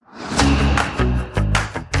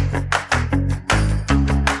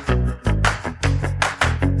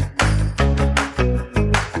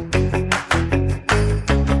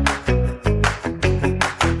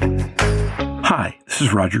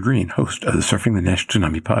is Roger Green, host of the Surfing the Nash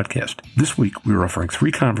Tsunami podcast. This week, we are offering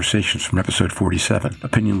 3 conversations from episode 47.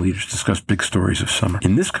 Opinion leaders discuss big stories of summer.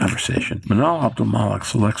 In this conversation, Manal Abdul-Malik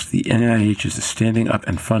selects the NIH's standing up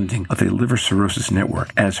and funding of a liver cirrhosis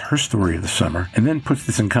network as her story of the summer, and then puts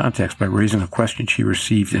this in context by raising a question she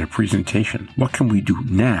received in a presentation. What can we do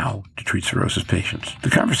now to treat cirrhosis patients? The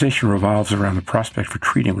conversation revolves around the prospect for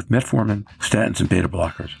treating with metformin, statins, and beta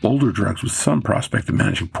blockers, older drugs with some prospect of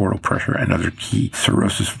managing portal pressure and other key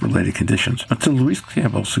cirrhosis-related conditions, until Louise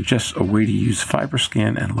Campbell suggests a way to use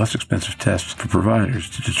FibroScan and less expensive tests for providers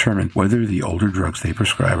to determine whether the older drugs they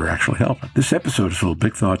prescribe are actually helping. This episode is full of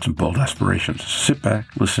big thoughts and bold aspirations. Sit back,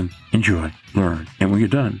 listen, enjoy, learn, and when you're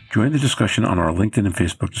done, join the discussion on our LinkedIn and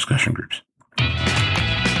Facebook discussion groups.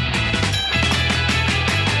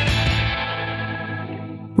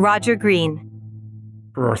 Roger Green.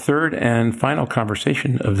 For our third and final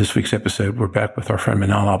conversation of this week's episode, we're back with our friend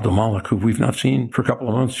Manal Abdul-Malik, who we've not seen for a couple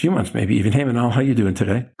of months, few months maybe even. Hey, Manal, how you doing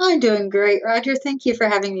today? I'm doing great, Roger. Thank you for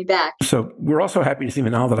having me back. So we're also happy to see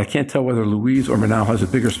Manal, that I can't tell whether Louise or Manal has a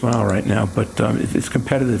bigger smile right now, but it's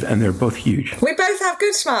competitive and they're both huge. We both have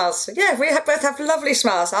good smiles. Yeah, both have lovely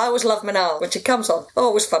smiles. I always love Manal when she comes on.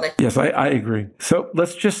 Always funny. Yes, I agree. So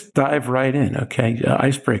let's just dive right in, okay?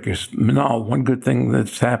 Icebreakers. Manal, one good thing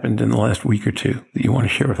that's happened in the last week or two that you want to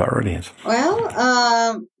share with our audience?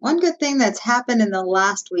 Well, one good thing that's happened in the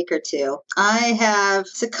last week or two, I have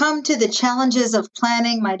succumbed to the challenges of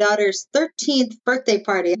planning my daughter's 13th birthday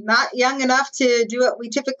party. Not young enough to do what we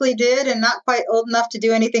typically did and not quite old enough to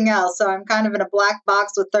do anything else. So I'm kind of in a black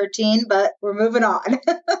box with 13, but we're moving on.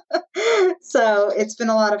 So it's been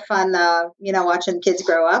a lot of fun, watching kids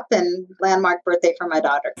grow up, and landmark birthday for my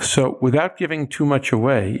daughter. So without giving too much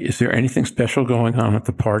away, is there anything special going on at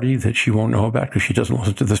the party that she won't know about because she doesn't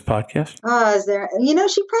listen to this podcast? Is there?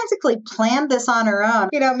 She practically planned this on her own.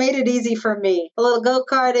 Made it easy for me. A little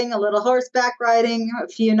go-karting, a little horseback riding, a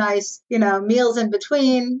few nice, meals in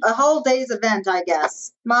between. A whole day's event, I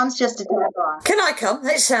guess. Mom's just a tag along. Can I come?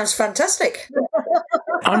 It sounds fantastic.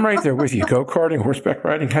 I'm right there with you. Go-karting, horseback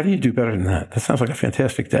riding. How do you do better than that? That sounds like a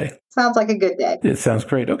fantastic day. Sounds like a good day. It sounds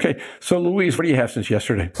great. Okay. So, Louise, what do you have since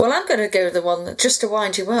yesterday? Well, I'm going to go with the one that, just to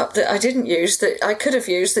wind you up, that I didn't use, that I could have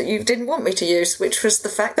used, that you didn't want me to use, which was the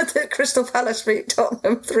fact that Crystal Palace beat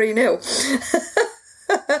Tottenham 3-0.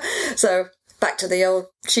 So, back to the old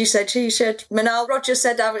she said. Manal, Roger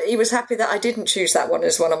said he was happy that I didn't choose that one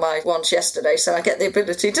as one of my ones yesterday, so I get the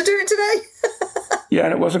ability to do it today. Yeah,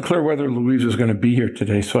 and it wasn't clear whether Louise was going to be here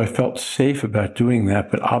today, so I felt safe about doing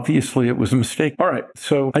that, but obviously it was a mistake. All right,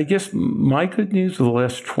 so I guess my good news of the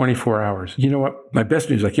last 24 hours, you know what? My best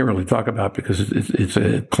news I can't really talk about because it's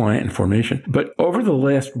a client information, but over the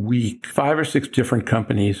last week, 5 or 6 different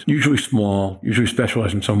companies, usually small, usually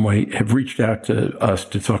specialized in some way, have reached out to us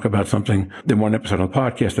to talk about something. They want an episode on the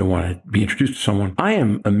podcast, they want to be introduced to someone. I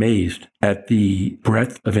am amazed at the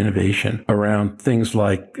breadth of innovation around things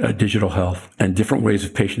like digital health and different ways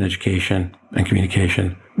of patient education and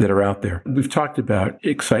communication that are out there. We've talked about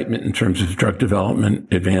excitement in terms of drug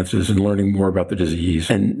development advances and learning more about the disease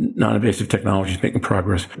and non-invasive technologies making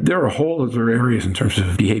progress. There are a whole other areas in terms of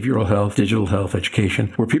behavioral health, digital health,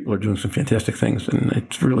 education, where people are doing some fantastic things. And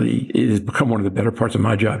it has become one of the better parts of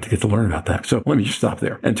my job to get to learn about that. So let me just stop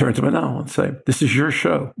there and turn to Manal and say, this is your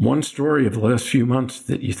show. One story of the last few months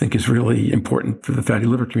that you think is really important for the fatty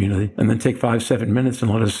liver community, and then take 5-7 minutes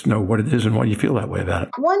and let us know what it is and why you feel that way about it.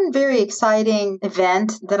 One very exciting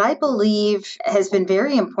event that I believe has been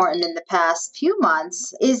very important in the past few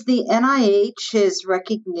months is the NIH's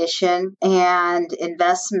recognition and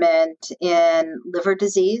investment in liver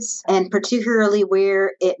disease, and particularly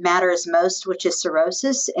where it matters most, which is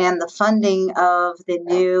cirrhosis, and the funding of the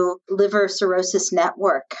new liver cirrhosis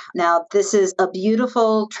network. Now, this is a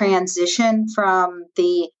beautiful transition from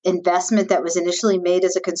the investment that was initially made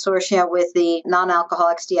as a consortium with the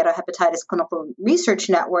Non-Alcoholic Steatohepatitis Clinical Research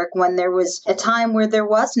Network, when there was a time where there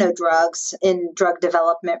was no drugs in drug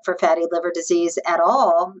development for fatty liver disease at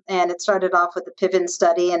all. And it started off with the PIVEN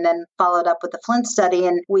study and then followed up with the Flint study.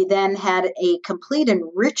 And we then had a complete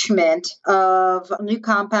enrichment of new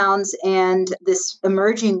compounds and this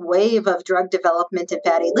emerging wave of drug development in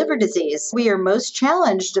fatty liver disease. We are most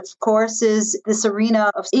challenged, of course, is this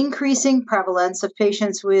arena of increasing prevalence of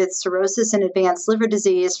patients with cirrhosis and advanced liver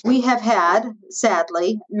disease. We have had,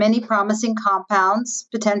 sadly, many promising compounds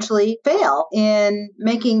potentially fail in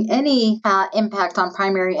making any impact on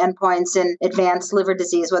primary endpoints in advanced liver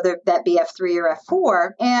disease, whether that be F3 or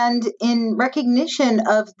F4. And in recognition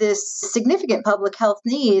of this significant public health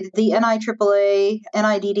need, the NIAAA,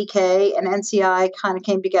 NIDDK, and NCI kind of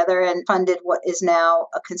came together and funded what is now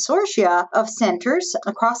a consortia of centers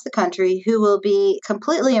across the country who will be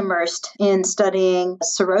completely immersed in studying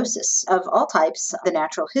cirrhosis of all types, the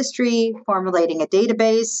natural history, formulating a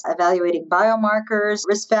database, evaluating biomarkers,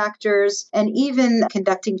 risk factors, and even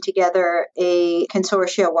conducting together a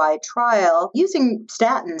consortia-wide trial using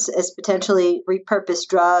statins as potentially repurposed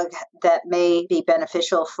drug that may be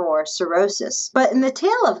beneficial for cirrhosis. But in the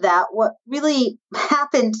tail of that, what really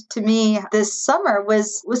happened to me this summer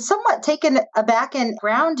was somewhat taken aback and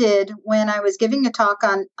grounded when I was giving a talk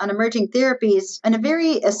on emerging therapies, and a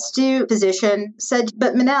very astute physician said,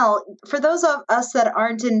 but Manal, for those of us that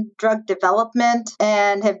aren't in drug development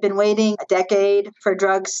and have been waiting a decade for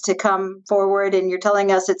drugs to come forward, and you're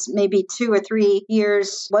telling us it's maybe 2 or 3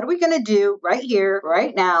 years, what are we going to do right here,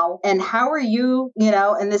 right now? And how are you,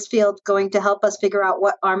 in this field going to help us figure out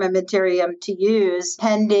what armamentarium to use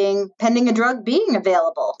pending a drug being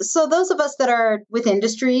available? So those of us that are with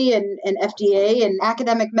industry and FDA and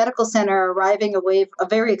academic medical center are arriving a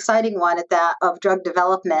very exciting one at that of drug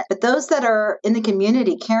development. But those that are in the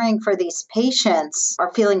community caring for these patients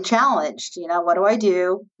are feeling challenged. What do I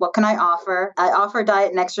do? What can I offer? I offer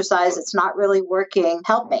diet and exercise. It's not really working.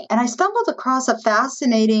 Help me. And I stumbled across a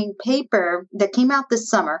fascinating paper that came out this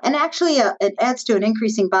summer. And actually, it adds to an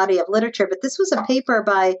increasing body of literature. But this was a paper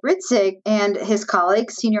by Ritzig and his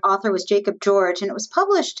colleagues. Senior author was Jacob George. And it was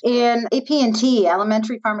published in AP&T,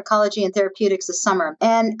 Alimentary Pharmacology and Therapeutics, this summer.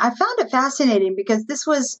 And I found it fascinating because this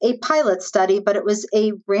was a pilot study, but it was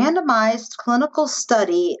a randomized clinical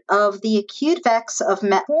study of the acute effects of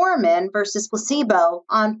metformin versus placebo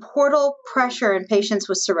on portal pressure in patients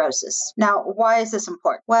with cirrhosis. Now, why is this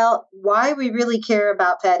important? Well, why we really care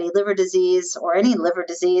about fatty liver disease or any liver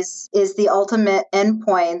disease is the ultimate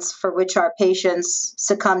endpoints for which our patients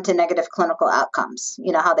succumb to negative clinical outcomes.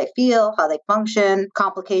 How they feel, how they function,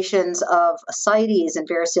 complications of ascites and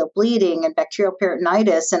variceal bleeding and bacterial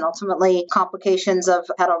peritonitis, and ultimately complications of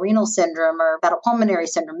hepatorenal syndrome or hepatopulmonary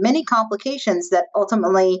syndrome, many complications that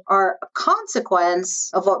ultimately are a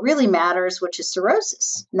consequence of what really matters, which is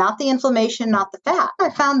cirrhosis, not the inflammation, not the fat. I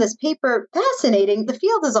found this paper fascinating. The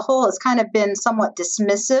field as a whole has kind of been somewhat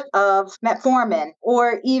dismissive of metformin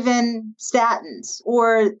or even statins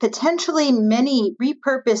or potentially many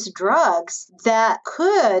repurposed drugs that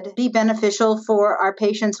could be beneficial for our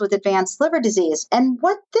patients with advanced liver disease. And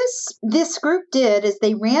what this group did is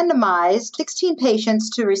they randomized 16 patients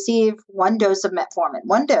to receive one dose of metformin,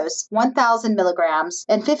 1,000 milligrams,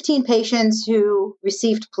 and 15 patients who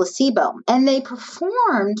received placebo. And they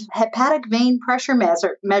performed hepatic vein pressure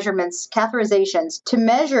measurements, catheterizations, to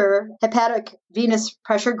measure hepatic venous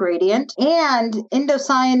pressure gradient and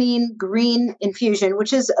indocyanine green infusion,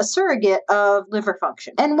 which is a surrogate of liver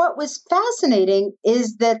function. And what was fascinating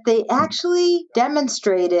is that they actually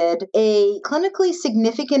demonstrated a clinically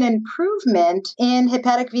significant improvement in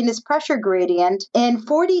hepatic venous pressure gradient in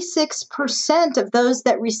 46% of those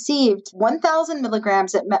that received 1,000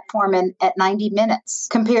 milligrams of metformin at 90 minutes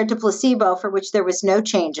compared to placebo, for which there was no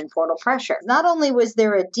change in portal pressure. Not only was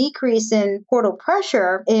there a decrease in portal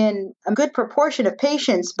pressure in a good proportion of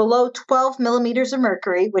patients below 12 millimeters of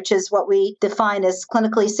mercury, which is what we define as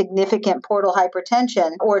clinically significant portal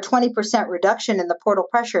hypertension, or 20% reduction in the portal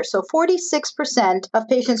pressure. So 46% of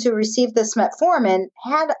patients who received this metformin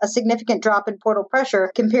had a significant drop in portal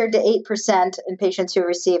pressure compared to 8% in patients who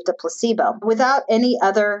received a placebo, without any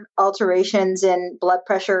other alterations in blood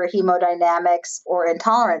pressure, hemodynamics, or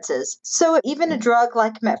intolerances. So even a drug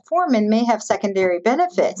like metformin may have secondary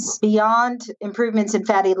benefits beyond improvements in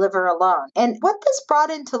fatty liver alone. And what this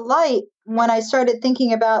brought into light when I started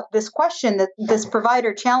thinking about this question that this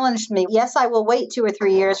provider challenged me, yes, I will wait 2 or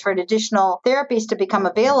 3 years for additional therapies to become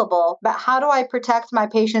available, but how do I protect my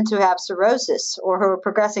patients who have cirrhosis or who are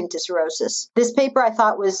progressing to cirrhosis? This paper I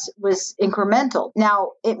thought was incremental.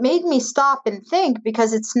 Now, it made me stop and think,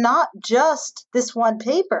 because it's not just this one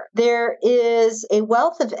paper. There is a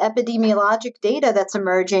wealth of epidemiologic data that's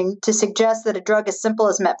emerging to suggest that a drug as simple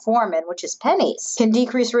as metformin, which is pennies, can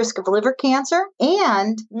decrease risk of liver cancer.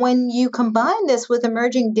 And when you combine this with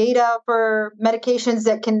emerging data for medications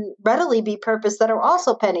that can readily be purposed that are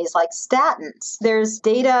also pennies, like statins, there's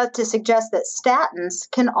data to suggest that statins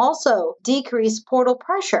can also decrease portal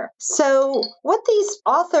pressure. So what these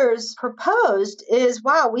authors proposed is,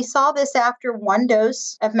 wow, we saw this after one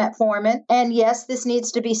dose of metformin, and yes, this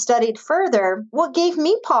needs to be studied further. What gave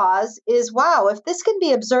me pause is, wow, if this can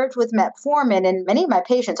be observed with metformin, and many of my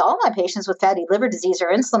patients, all my patients with fatty liver disease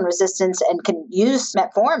are insulin resistant and can use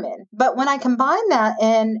metformin. But when I combine that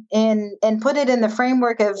and put it in the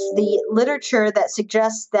framework of the literature that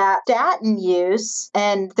suggests that statin use,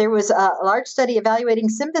 and there was a large study evaluating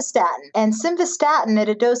simvastatin, and simvastatin at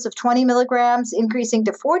a dose of 20 milligrams increasing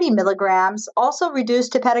to 40 milligrams also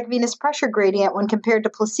reduced hepatic venous pressure gradient when compared to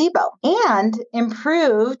placebo and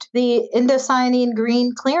improved the indocyanine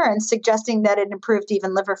green clearance, suggesting that it improved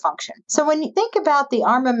even liver function. So when you think about the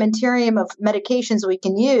armamentarium of medications we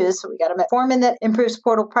can use, we got a metformin that improves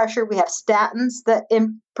portal pressure. We have statins that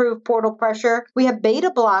improve portal pressure. We have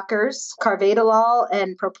beta blockers, carvedilol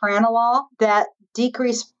and propranolol, that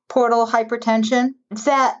decrease portal hypertension,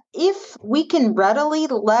 that if we can readily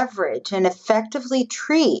leverage and effectively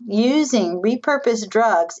treat using repurposed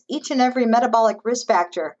drugs each and every metabolic risk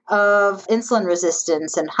factor of insulin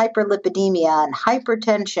resistance and hyperlipidemia and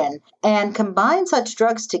hypertension, and combine such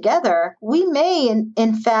drugs together, we may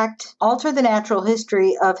in fact alter the natural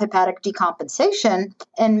history of hepatic decompensation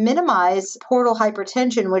and minimize portal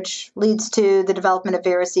hypertension, which leads to the development of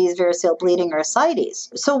varices, variceal bleeding, or ascites.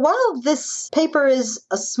 So while this paper is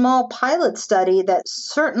a small pilot study that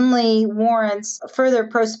certainly warrants further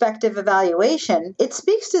prospective evaluation, it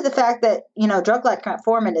speaks to the fact that, drug like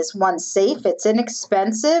metformin is, one, safe, it's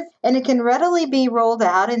inexpensive, and it can readily be rolled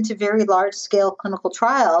out into very large-scale clinical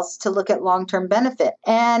trials to look at long-term benefit.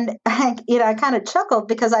 And I kind of chuckled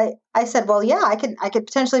because I said, well, yeah, I could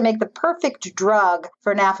potentially make the perfect drug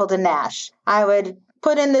for NAFLD and NASH. I would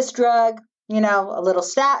put in this drug, a little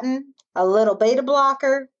statin, a little beta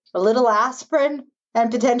blocker, a little aspirin, and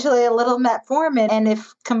potentially a little metformin. And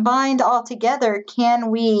if combined all together, can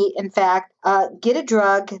we, in fact, get a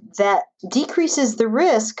drug that decreases the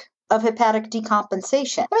risk of hepatic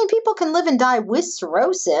decompensation? I mean, people can live and die with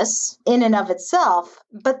cirrhosis in and of itself,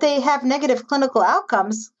 but they have negative clinical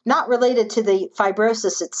outcomes not related to the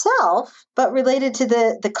fibrosis itself, but related to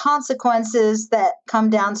the consequences that come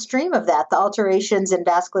downstream of that, the alterations in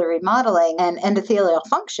vascular remodeling and endothelial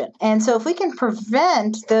function. And so if we can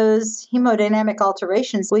prevent those hemodynamic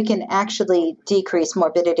alterations, we can actually decrease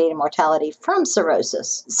morbidity and mortality from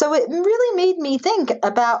cirrhosis. So it really made me think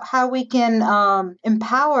about how we can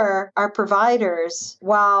empower our providers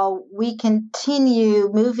while we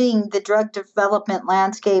continue moving the drug development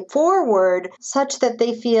landscape forward such that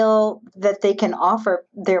they feel that they can offer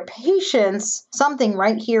their patients something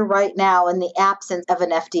right here, right now, in the absence of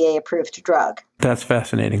an FDA-approved drug. That's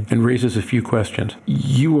fascinating and raises a few questions.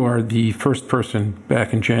 You are the first person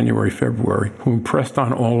back in January, February, who impressed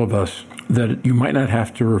on all of us that you might not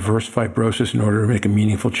have to reverse fibrosis in order to make a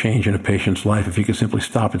meaningful change in a patient's life if you could simply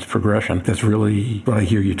stop its progression. That's really what I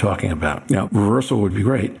hear you talking about. Now, reversal would be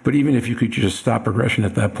great, but even if you could just stop progression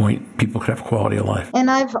at that point, people could have quality of life. And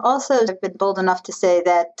I've also been bold enough to say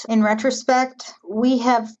that in retrospect, we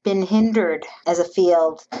have been hindered as a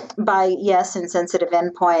field by, yes, insensitive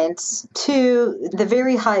endpoints, to the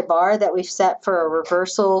very high bar that we've set for a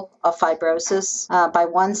reversal of fibrosis by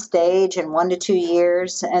one stage in 1 to 2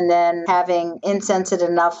 years, and then having insensitive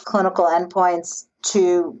enough clinical endpoints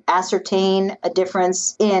to ascertain a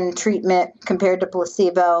difference in treatment compared to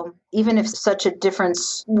placebo. Even if such a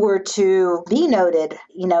difference were to be noted,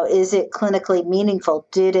 is it clinically meaningful?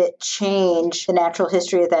 Did it change the natural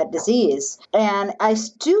history of that disease? And I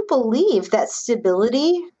do believe that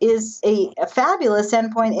stability is a fabulous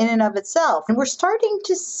endpoint in and of itself. And we're starting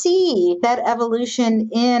to see that evolution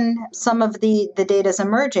in some of the data's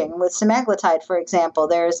emerging. With semaglutide, for example,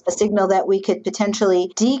 there's a signal that we could potentially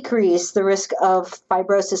decrease the risk of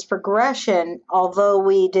fibrosis progression, although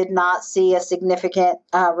we did not see a significant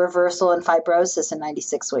reversal in fibrosis in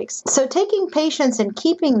 96 weeks. So taking patients and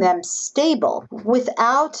keeping them stable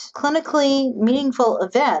without clinically meaningful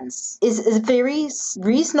events is a very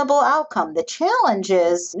reasonable outcome. The challenge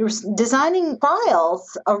is designing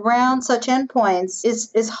trials around such endpoints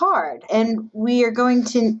is hard, and we are going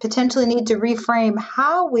to potentially need to reframe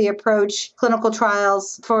how we approach clinical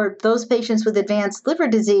trials for those patients with advanced liver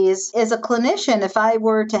disease. As a clinician, if I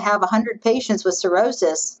were to have 100 patients with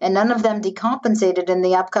cirrhosis and none of them decompensated in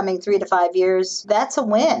the upcoming coming 3 to 5 years, that's a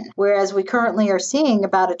win. Whereas we currently are seeing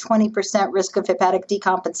about a 20% risk of hepatic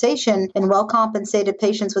decompensation in well-compensated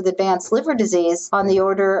patients with advanced liver disease on the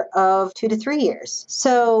order of 2 to 3 years.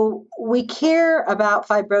 So we care about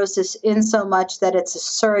fibrosis in so much that it's a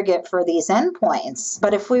surrogate for these endpoints.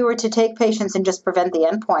 But if we were to take patients and just prevent the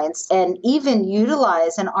endpoints and even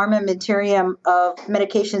utilize an armamentarium of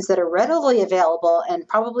medications that are readily available and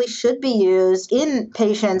probably should be used in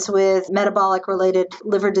patients with metabolic-related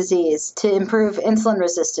liver disease to improve insulin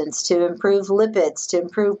resistance, to improve lipids, to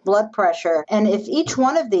improve blood pressure. And if each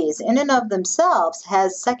one of these in and of themselves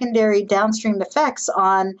has secondary downstream effects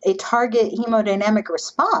on a target hemodynamic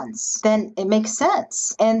response, then it makes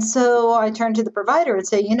sense. And so I turn to the provider and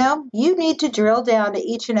say, you need to drill down to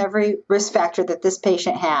each and every risk factor that this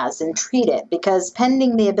patient has and treat it, because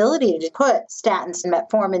pending the ability to put statins and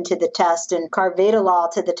metformin to the test and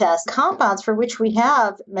carvedilol to the test, compounds for which we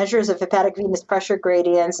have measures of hepatic venous pressure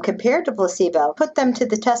gradients compared to placebo, put them to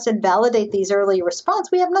the test and validate these early response,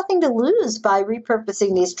 we have nothing to lose by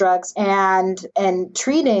repurposing these drugs and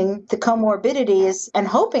treating the comorbidities and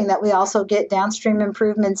hoping that we also get downstream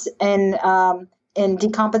improvements in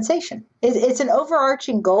decompensation. It's an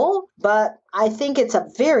overarching goal, but I think it's a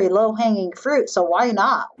very low-hanging fruit, so why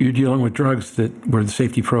not? You're dealing with drugs where the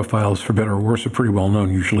safety profiles, for better or worse, are pretty well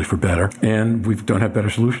known, usually for better, and we don't have better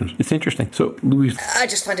solutions. It's interesting. So, Louise? I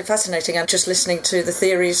just find it fascinating. I'm just listening to the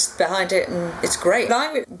theories behind it, and it's great.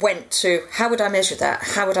 I went to, how would I measure that?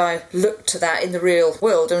 How would I look to that in the real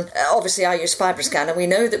world? And obviously I use FibroScan, and we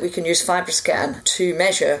know that we can use FibroScan to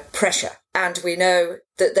measure pressure. And we know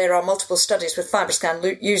that there are multiple studies with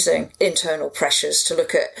FibroScan using internal pressures to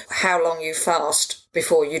look at how long you fast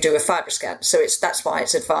before you do a FibroScan. So that's why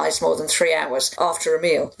it's advised more than 3 hours after a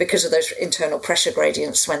meal, because of those internal pressure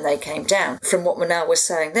gradients when they came down. From what Manal was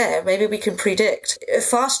saying there, maybe we can predict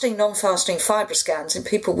fasting, non-fasting FibroScans in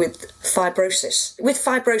people with fibrosis. With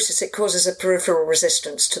fibrosis, it causes a peripheral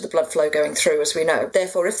resistance to the blood flow going through, as we know.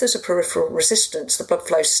 Therefore, if there's a peripheral resistance, the blood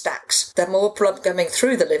flow stacks. The more blood coming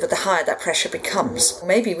through the liver, the higher that pressure becomes.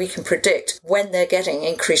 Maybe we can predict when they're getting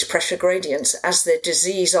increased pressure gradients as their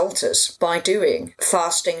disease alters by doing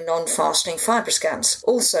fasting, non-fasting FibroScans.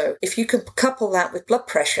 Also, if you can couple that with blood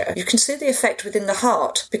pressure, you can see the effect within the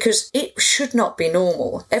heart, because it should not be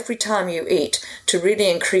normal every time you eat to really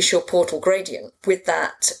increase your portal gradient with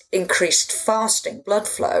that increased fasting blood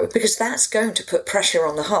flow, because that's going to put pressure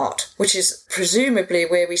on the heart, which is presumably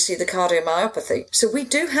where we see the cardiomyopathy. So we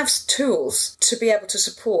do have tools to be able to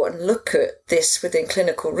support and look at this within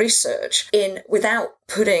clinical research without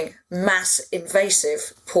putting mass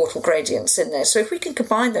invasive portal gradients in there. So if we can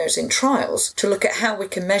combine those in trials to look at how we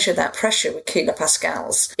can measure that pressure with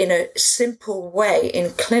kilopascals in a simple way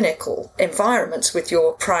in clinical environments with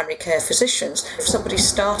your primary care physicians, if somebody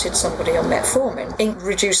started somebody on metformin and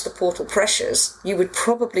reduced the portal pressures, you would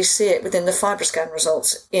probably see it within the FibroScan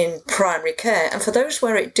results in primary care. And for those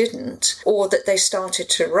where it didn't, or that they started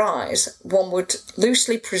to rise, one would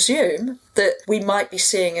loosely presume that we might be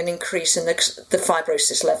seeing an increase in the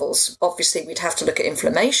fibrosis levels. Obviously, we'd have to look at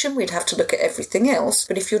inflammation, we'd have to look at everything else.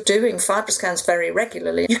 But if you're doing FibroScans very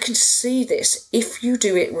regularly, you can see this if you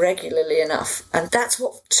do it regularly enough. And that's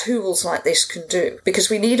what tools like this can do, because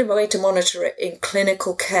we need a way to monitor it in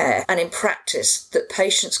clinical care and in practice, that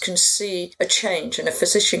patients can see a change and a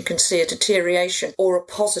physician can see a deterioration or a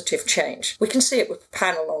positive change. We can see it with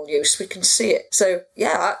Panolol use, we can see it. So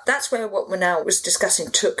yeah, that's where what Manal was discussing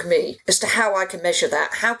took me, as to how I can measure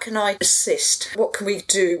that. How can I assist? What can we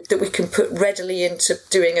do that we can put readily into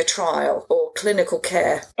doing a trial or clinical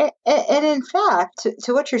care? And in fact,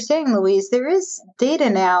 to what you're saying, Louise, there is data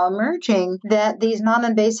now emerging that these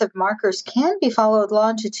non-invasive markers can be followed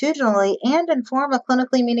longitudinally and inform a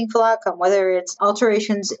clinically meaningful outcome, whether it's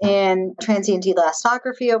alterations in transient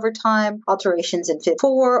elastography over time, alterations in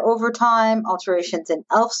FIB-4 over time, alterations in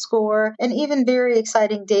ELF score, and even very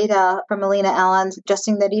exciting data from Alina Allen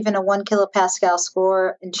suggesting that even a 1 kilopascal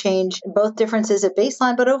score and change, both differences at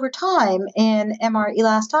baseline, but over time in MR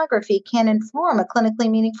elastography, can inform a clinically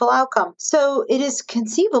meaningful outcome. So it is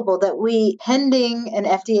conceivable that we, pending an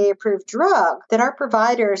FDA-approved drug, that our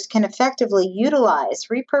providers can effectively utilize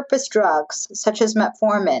repurposed drugs such as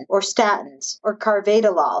metformin or statins or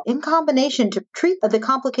carvedilol in combination to treat the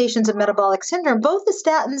complications of metabolic syndrome. Both the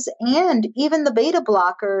statins and even the beta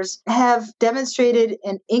blockers have demonstrated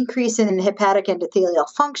an increase in hepatic endothelial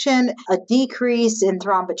function, a decrease in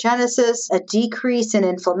thrombogenesis, a decrease in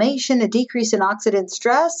inflammation, a decrease in oxidant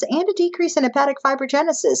stress, and a decrease in hepatic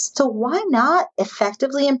fibrogenesis. So why not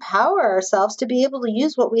effectively empower ourselves to be able to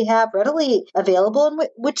use what we have readily available, and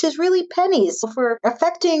which is really pennies. So for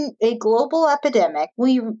affecting a global epidemic,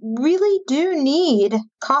 we really do need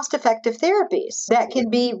cost-effective therapies that can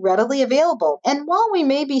be readily available. And while we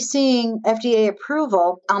may be seeing FDA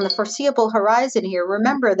approval on the foreseeable horizon here,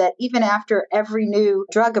 remember that even after every new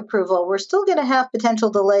drug approval, we're still going to have potential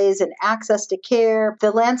delays in access to care.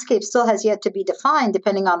 The landscape still has yet to be defined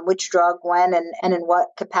depending on which drug, when, and in what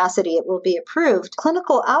capacity it will be approved.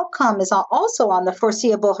 Clinical outcome is also on the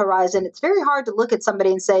foreseeable horizon. It's very hard to look at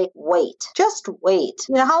somebody and say, wait, just wait.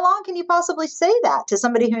 How long can you possibly say that to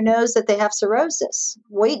somebody who knows that they have cirrhosis?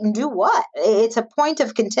 Wait and do what? It's a point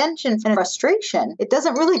of contention and frustration. It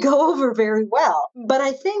doesn't really go over very well. But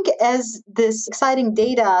I think as this exciting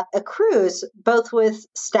data accrues, both with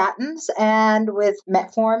statins and with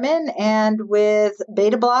metformin and with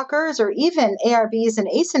beta blockers or even ARBs and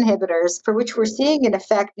ACE inhibitors, for which we're seeing an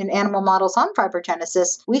effect in animal models on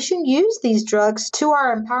fibrogenesis, we should use these drugs to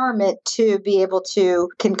our empowerment to be able to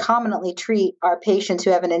concomitantly treat our patients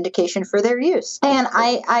who have an indication for their use. And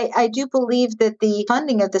I do believe that the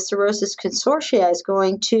funding of the Cirrhosis Consortia is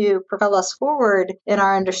going to propel us forward in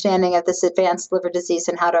our understanding of this advanced liver disease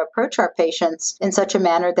and how to approach our patients in such a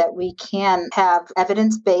manner that we can have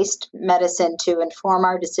evidence-based medicine to inform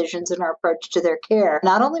our decisions and our approach to their care,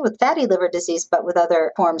 not only with fatty liver disease, but with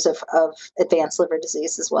other forms of advanced liver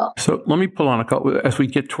disease as well. So let me pull on a couple, as we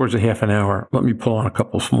get towards a half an hour, let me pull on a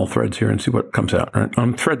couple small threads here and see what comes out. Right?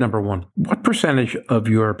 Thread number one, what percentage of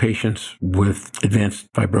your patients with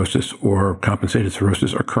advanced fibrosis or compensated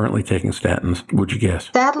cirrhosis are currently taking statins, would you guess?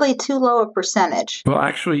 Sadly, too low a percentage. Well,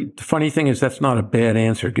 actually, the funny thing is that's not a bad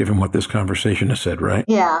answer given what this conversation has said, right?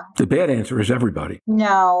 Yeah. The bad answer is everybody.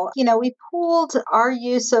 No. We pooled our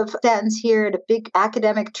use of statins here at a big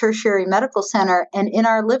academic tertiary medical center, and in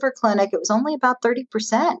our liver clinic, it was only about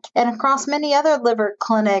 30%. And across many other liver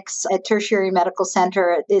clinics at tertiary medical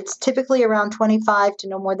center, it's typically around 25 to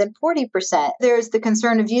no more than 40%. There's the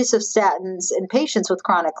concern of use of statins in patients with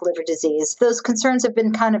chronic liver disease. Those concerns have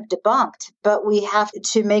been kind of debunked, but we have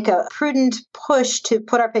to make a prudent push to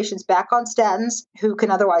put our patients back on statins who can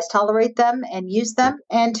otherwise tolerate them and use them,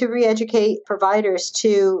 and to re-educate providers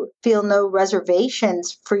to feel no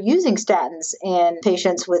reservations for using statins in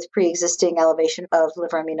patients with pre-existing elevation of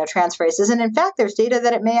liver aminotransferases. And in fact, there's data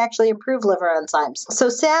that it may actually improve liver enzymes. So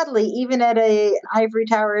sadly, even at an ivory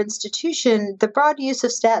tower institution, the broad use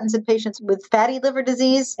of statins in patients with fatty liver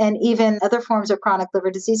disease and even other forms of chronic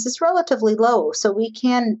liver disease is relatively low. So we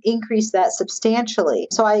can increase that substantially.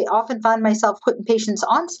 So I often find myself putting patients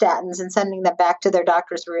on statins and sending them back to their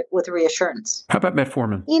doctors with reassurance. How about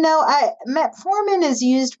metformin? Metformin is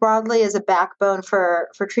used broadly as a backbone for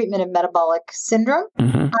treatment of metabolic syndrome,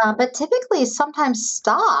 but typically sometimes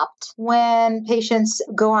stopped when patients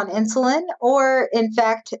go on insulin or, in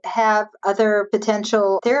fact, have other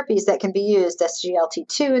potential therapies that can be used.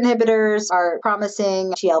 SGLT2 inhibitors are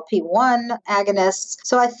promising, GLP-1 agonists.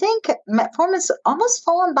 So I think metformin's almost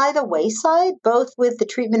fallen by the wayside, both with the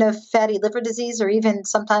treatment of fatty liver disease or even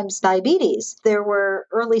sometimes diabetes. There were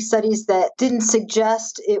early studies that didn't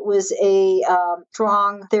suggest it was a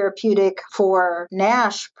strong therapeutic for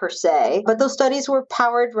NASH per se, but those studies were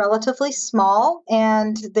powered relatively small,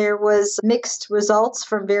 and there was mixed results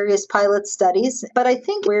from various pilot studies. But I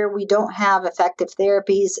think where we don't have effective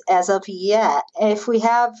therapies as of yet, if we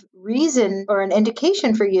have reason or an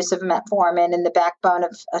indication for use of metformin in the backbone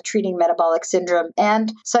of treating metabolic syndrome,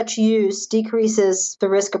 and such use decreases the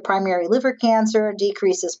risk of primary liver cancer,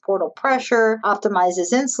 decreases portal pressure,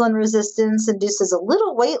 optimizes insulin resistance, induces a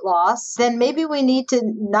little weight loss, then maybe we need to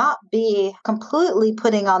not be completely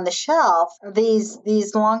putting on the shelf these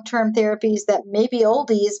long-term therapies that may be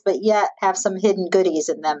oldies, but yet have some hidden goodies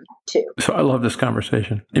in them too. So I love this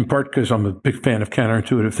conversation, in part because I'm a big fan of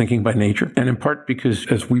counterintuitive thinking by nature, and in part because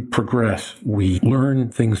as we progress, we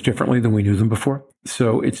learn things differently than we knew them before.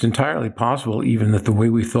 So it's entirely possible even that the way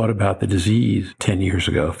we thought about the disease 10 years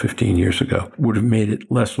ago, 15 years ago, would have made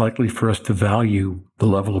it less likely for us to value the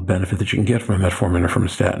level of benefit that you can get from a metformin or from a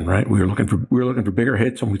statin, right? We were looking for bigger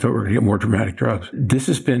hits, and we thought we were going to get more dramatic drugs. This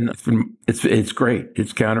has been, it's great.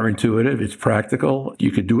 It's counterintuitive. It's practical.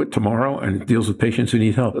 You could do it tomorrow, and it deals with patients who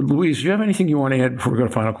need help. Louise, do you have anything you want to add before we go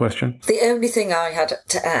to final question? The only thing I had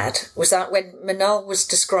to add was that when Manal was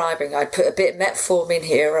describing, I put a bit of metformin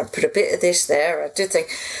here, I put a bit of this there, I did think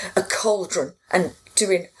a cauldron and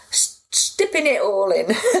dipping it all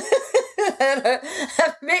in. And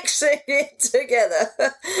mixing it together.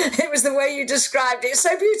 It was the way you described it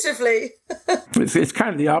so beautifully. It's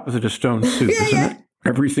kind of the opposite of stone soup, isn't it?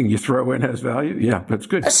 Everything you throw in has value. Yeah, that's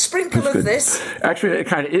good. A sprinkle of this. Actually, it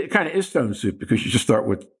kind of is stone soup because you just start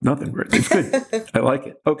with nothing. It's good. I like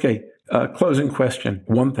it. Okay. Closing question.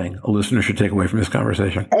 One thing a listener should take away from this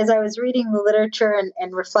conversation. As I was reading the literature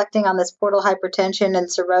and reflecting on this portal hypertension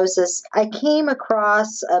and cirrhosis, I came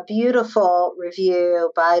across a beautiful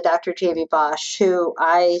review by Dr. Jamie Bosch, who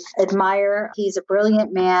I admire. He's a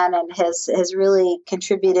brilliant man and has really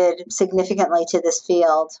contributed significantly to this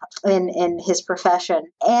field in his profession.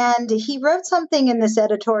 And he wrote something in this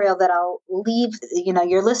editorial that I'll leave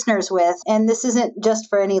your listeners with. And this isn't just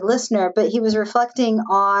for any listener, but he was reflecting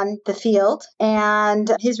on the field.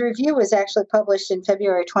 And his review was actually published in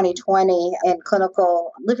February 2020 in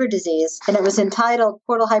Clinical Liver Disease. And it was entitled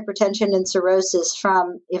Portal Hypertension and Cirrhosis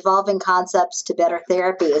from Evolving Concepts to Better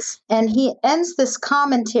Therapies. And he ends this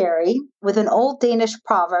commentary with an old Danish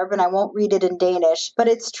proverb, and I won't read it in Danish, but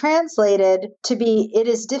it's translated to be, it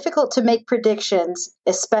is difficult to make predictions,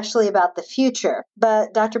 especially about the future.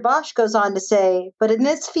 But Dr. Bosch goes on to say, but in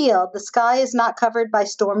this field, the sky is not covered by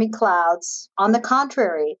stormy clouds. On the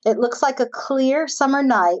contrary, it looks like a clear summer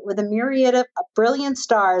night with a myriad of brilliant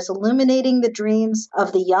stars illuminating the dreams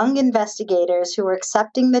of the young investigators who are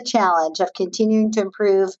accepting the challenge of continuing to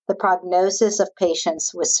improve the prognosis of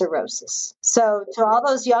patients with cirrhosis. So to all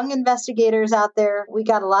those young investigators out there, we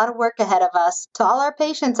got a lot of work ahead of us. To all our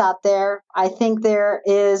patients out there, I think there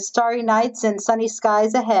is starry nights and sunny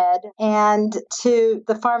skies ahead. And to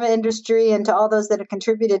the pharma industry and to all those that have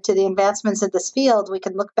contributed to the advancements in this field, we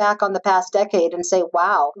can look back on the past decade and say,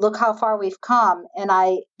 wow, look how far we've come. And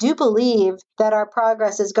I do believe that our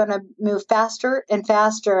progress is going to move faster and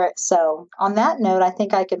faster. So on that note, I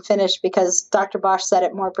think I can finish because Dr. Bosch said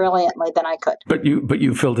it more brilliantly than I could. But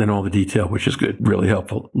you filled in all the detail, which is good, really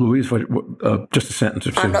helpful. Louise, just a sentence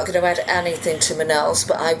or two. I'm not going to add anything to Manel's,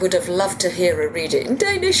 but I would have loved to hear her read it in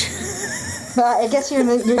Danish. Well, I guess you're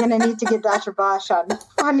going to need to get Dr. Bosch on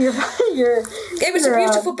your. It was a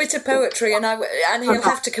beautiful bit of poetry, and he'll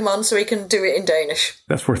have to come on so he can do it in Danish.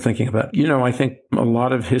 That's worth thinking about. I think a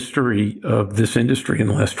lot of history of this industry in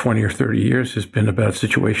the last 20 or 30 years has been about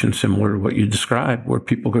situations similar to what you described, where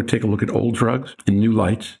people go take a look at old drugs in new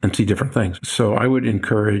lights and see different things. So I would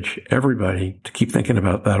encourage everybody to keep thinking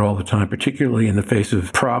about that all the time, particularly in the face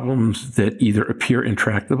of problems that either appear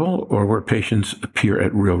intractable or where patients appear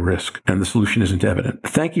at real risk. And the solution isn't evident.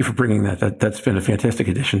 Thank you for bringing that. That's been a fantastic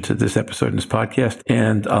addition to this episode and this podcast.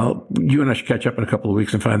 And you and I should catch up in a couple of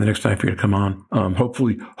weeks and find the next time for you to come on.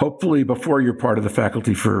 Hopefully before you're part of the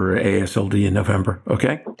faculty for AASLD in November.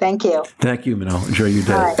 Okay? Thank you. Thank you, Manel. Enjoy your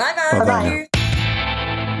day. Right. Bye-bye. Bye-bye.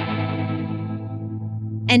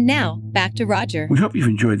 And now, back to Roger. We hope you've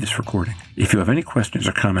enjoyed this recording. If you have any questions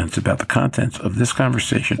or comments about the contents of this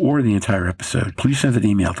conversation or the entire episode, please send an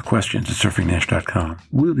email to questions@surfingnash.com.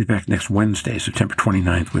 We'll be back next Wednesday, September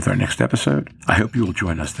 29th, with our next episode. I hope you will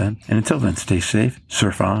join us then. And until then, stay safe,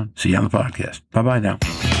 surf on. See you on the podcast. Bye-bye now.